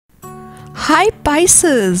Hi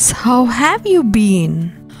Pisces, how have you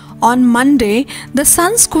been? On Monday, the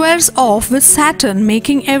Sun squares off with Saturn,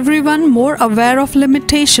 making everyone more aware of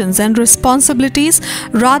limitations and responsibilities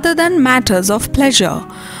rather than matters of pleasure.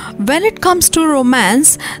 When it comes to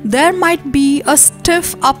romance, there might be a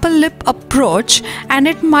stiff upper lip approach, and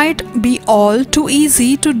it might be all too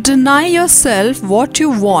easy to deny yourself what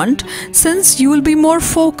you want since you will be more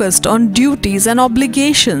focused on duties and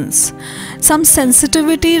obligations. Some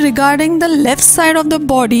sensitivity regarding the left side of the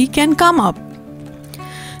body can come up.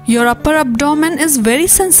 Your upper abdomen is very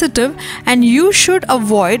sensitive and you should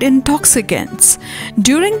avoid intoxicants.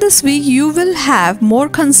 During this week, you will have more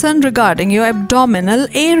concern regarding your abdominal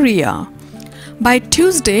area. By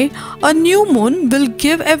Tuesday, a new moon will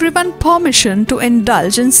give everyone permission to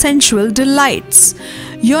indulge in sensual delights.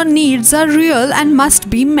 Your needs are real and must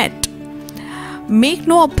be met. Make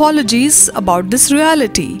no apologies about this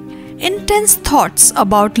reality. Intense thoughts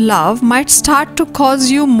about love might start to cause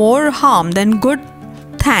you more harm than good,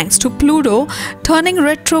 thanks to Pluto turning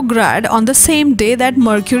retrograde on the same day that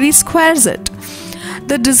Mercury squares it.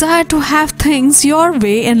 The desire to have things your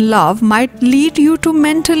way in love might lead you to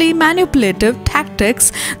mentally manipulative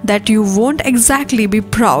tactics that you won't exactly be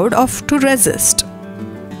proud of to resist.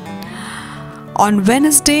 On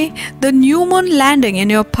Wednesday, the new moon landing in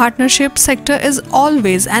your partnership sector is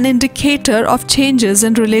always an indicator of changes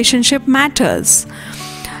in relationship matters.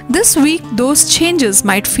 This week, those changes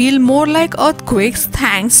might feel more like earthquakes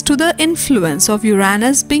thanks to the influence of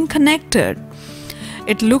Uranus being connected.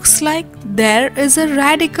 It looks like there is a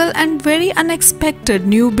radical and very unexpected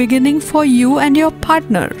new beginning for you and your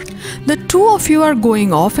partner. The two of you are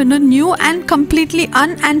going off in a new and completely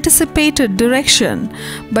unanticipated direction,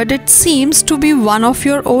 but it seems to be one of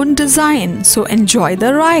your own design, so enjoy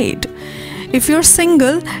the ride. If you're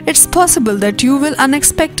single, it's possible that you will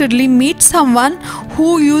unexpectedly meet someone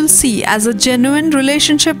who you'll see as a genuine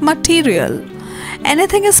relationship material.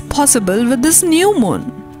 Anything is possible with this new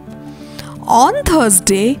moon. On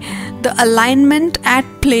Thursday, the alignment at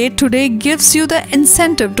play today gives you the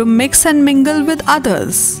incentive to mix and mingle with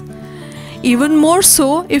others. Even more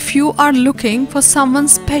so if you are looking for someone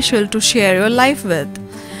special to share your life with.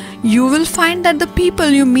 You will find that the people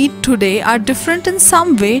you meet today are different in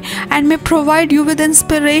some way and may provide you with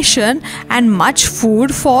inspiration and much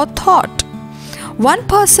food for thought. One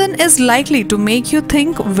person is likely to make you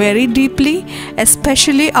think very deeply,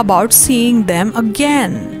 especially about seeing them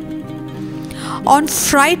again. On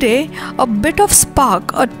Friday, a bit of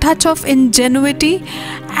spark, a touch of ingenuity,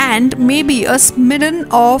 and maybe a smidgen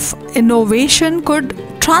of innovation could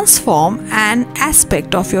transform an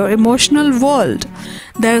aspect of your emotional world.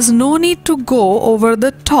 There is no need to go over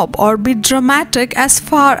the top or be dramatic as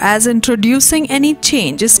far as introducing any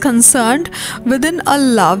change is concerned within a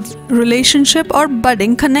love relationship or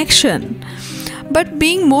budding connection. But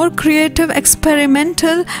being more creative,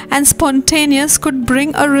 experimental, and spontaneous could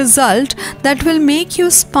bring a result that will make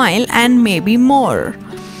you smile and maybe more.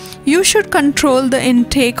 You should control the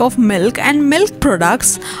intake of milk and milk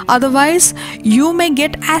products, otherwise you may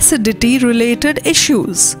get acidity-related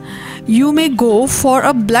issues. You may go for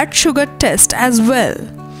a blood sugar test as well.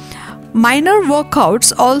 Minor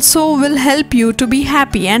workouts also will help you to be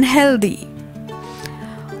happy and healthy.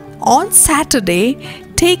 On Saturday,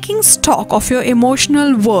 taking stock of your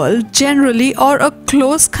emotional world generally or a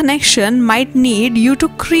close connection might need you to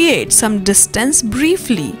create some distance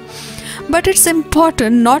briefly. But it's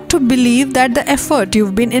important not to believe that the effort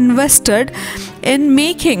you've been invested in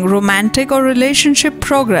making romantic or relationship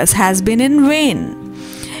progress has been in vain.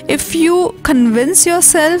 If you convince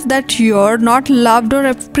yourself that you're not loved or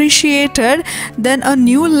appreciated, then a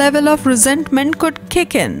new level of resentment could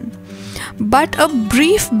kick in. But a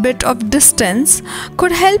brief bit of distance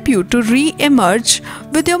could help you to re-emerge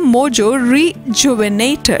with your mojo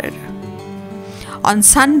rejuvenated. On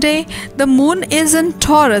Sunday, the moon is in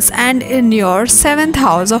Taurus and in your 7th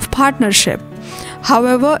house of partnership.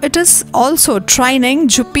 However, it is also trining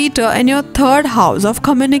Jupiter in your 3rd house of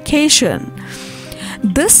communication.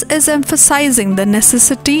 This is emphasizing the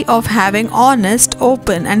necessity of having honest,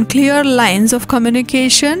 open, and clear lines of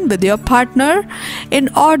communication with your partner in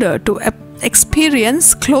order to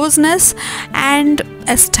experience closeness and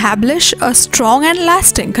establish a strong and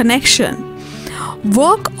lasting connection.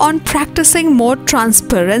 Work on practicing more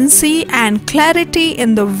transparency and clarity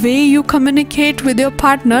in the way you communicate with your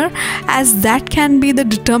partner, as that can be the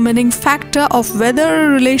determining factor of whether a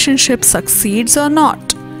relationship succeeds or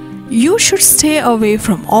not. You should stay away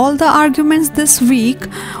from all the arguments this week,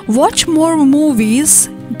 watch more movies,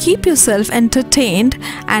 keep yourself entertained,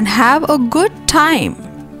 and have a good time.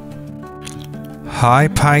 Hi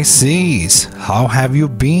Pisces, how have you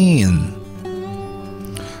been?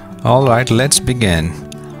 Alright, let's begin.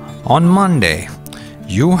 On Monday,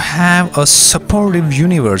 you have a supportive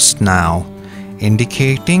universe now,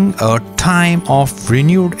 indicating a time of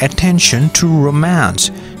renewed attention to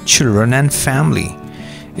romance, children and family.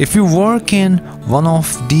 If you work in one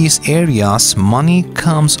of these areas, money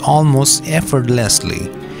comes almost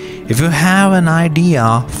effortlessly. If you have an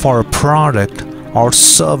idea for a product or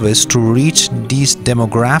service to reach these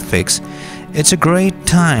demographics, it's a great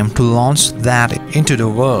time to launch that into the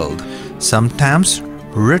world. Sometimes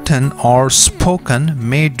written or spoken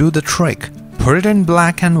may do the trick. Put it in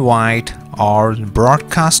black and white or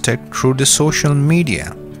broadcast it through the social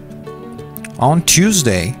media. On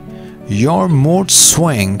Tuesday, your mood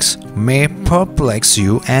swings may perplex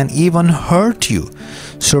you and even hurt you,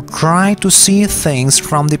 so try to see things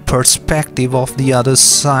from the perspective of the other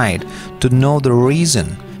side to know the reason.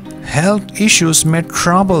 Health issues may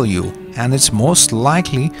trouble you, and it's most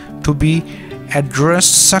likely to be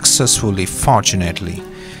addressed successfully, fortunately.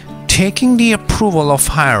 Taking the approval of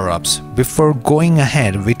higher-ups before going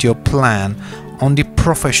ahead with your plan on the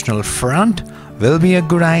professional front will be a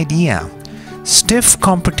good idea. Stiff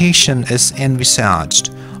competition is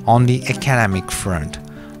envisaged on the academic front,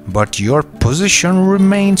 but your position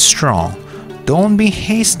remains strong. Don't be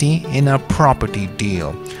hasty in a property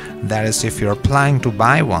deal, that is if you're planning to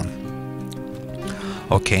buy one.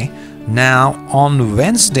 Okay, now on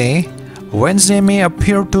Wednesday may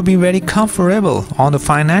appear to be very comfortable on the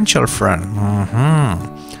financial front.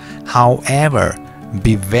 However,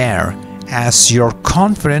 beware, as your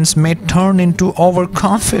confidence may turn into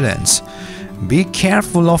overconfidence. Be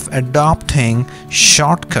careful of adopting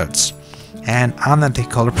shortcuts and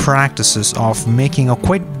unethical practices of making a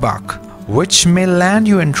quick buck, which may land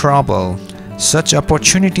you in trouble. Such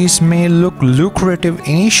opportunities may look lucrative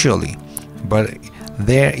initially, but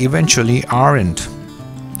they eventually aren't.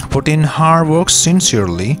 Put in hard work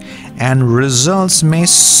sincerely, and results may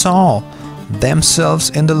sow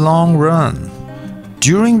themselves in the long run.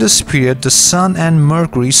 During this period, the Sun and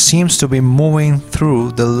Mercury seems to be moving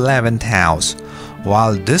through the 11th house.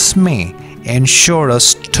 While this may ensure a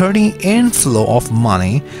steady inflow of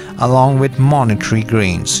money along with monetary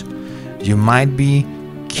gains, you might be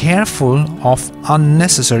careful of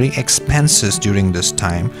unnecessary expenses during this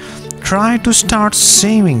time. Try to start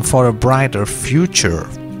saving for a brighter future.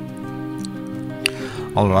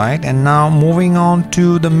 Alright, and now moving on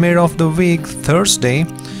to the mid of the week, Thursday.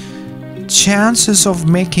 Chances of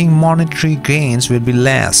making monetary gains will be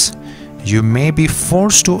less. You may be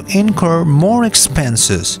forced to incur more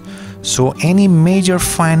expenses, so any major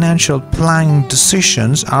financial planning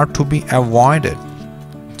decisions are to be avoided.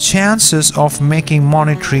 Chances of making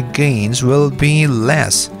monetary gains will be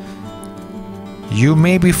less. You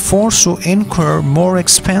may be forced to incur more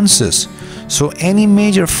expenses, so any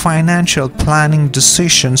major financial planning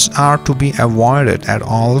decisions are to be avoided at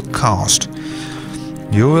all cost.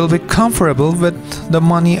 You will be comfortable with the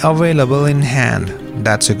money available in hand.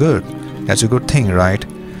 That's a good thing, right?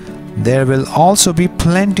 There will also be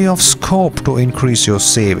plenty of scope to increase your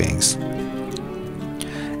savings.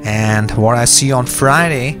 And what I see on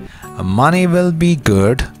Friday, money will be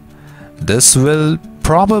good. This will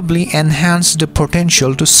probably enhance the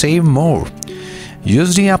potential to save more.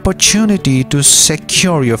 Use the opportunity to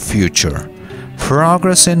secure your future.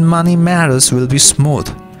 Progress in money matters will be smooth.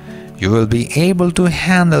 You will be able to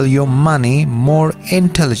handle your money more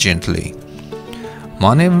intelligently.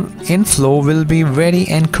 Money inflow will be very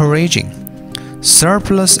encouraging.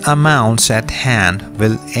 Surplus amounts at hand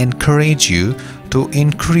will encourage you to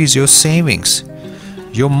increase your savings.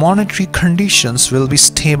 Your monetary conditions will be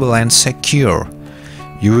stable and secure.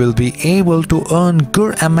 You will be able to earn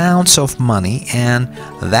good amounts of money, and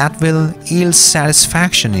that will yield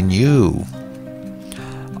satisfaction in you.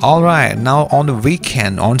 Alright, now on the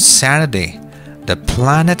weekend, on Saturday, the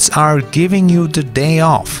planets are giving you the day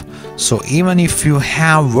off. So even if you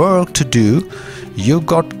have work to do, you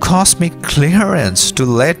got cosmic clearance to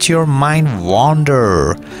let your mind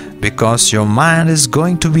wander, because your mind is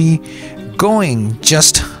going to be going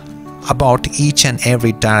just about each and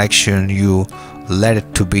every direction you let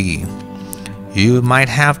it to be. You might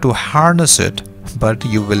have to harness it, but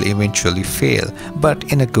you will eventually fail,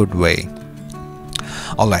 but in a good way.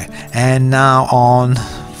 Alright, and now on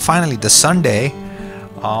finally the Sunday,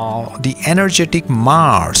 the energetic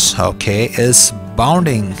Mars, is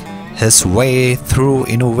bounding his way through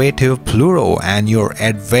innovative Pluto and your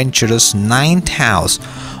adventurous 9th house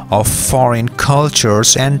of foreign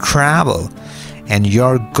cultures and travel, and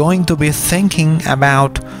you're going to be thinking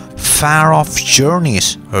about far-off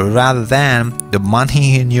journeys rather than the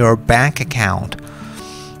money in your bank account.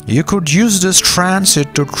 You could use this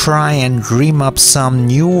transit to try and dream up some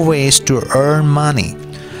new ways to earn money,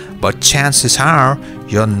 but chances are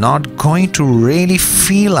you're not going to really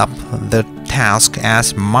feel up the task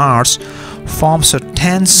as Mars forms a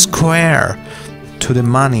tense square to the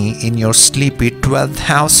money in your sleepy 12th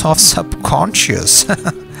house of subconscious.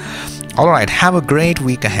 Alright, have a great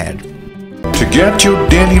week ahead. To get your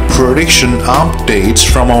daily prediction updates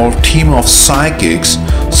from our team of psychics,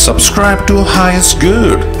 subscribe to Highest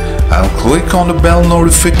Good and click on the bell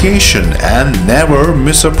notification and never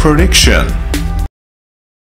miss a prediction.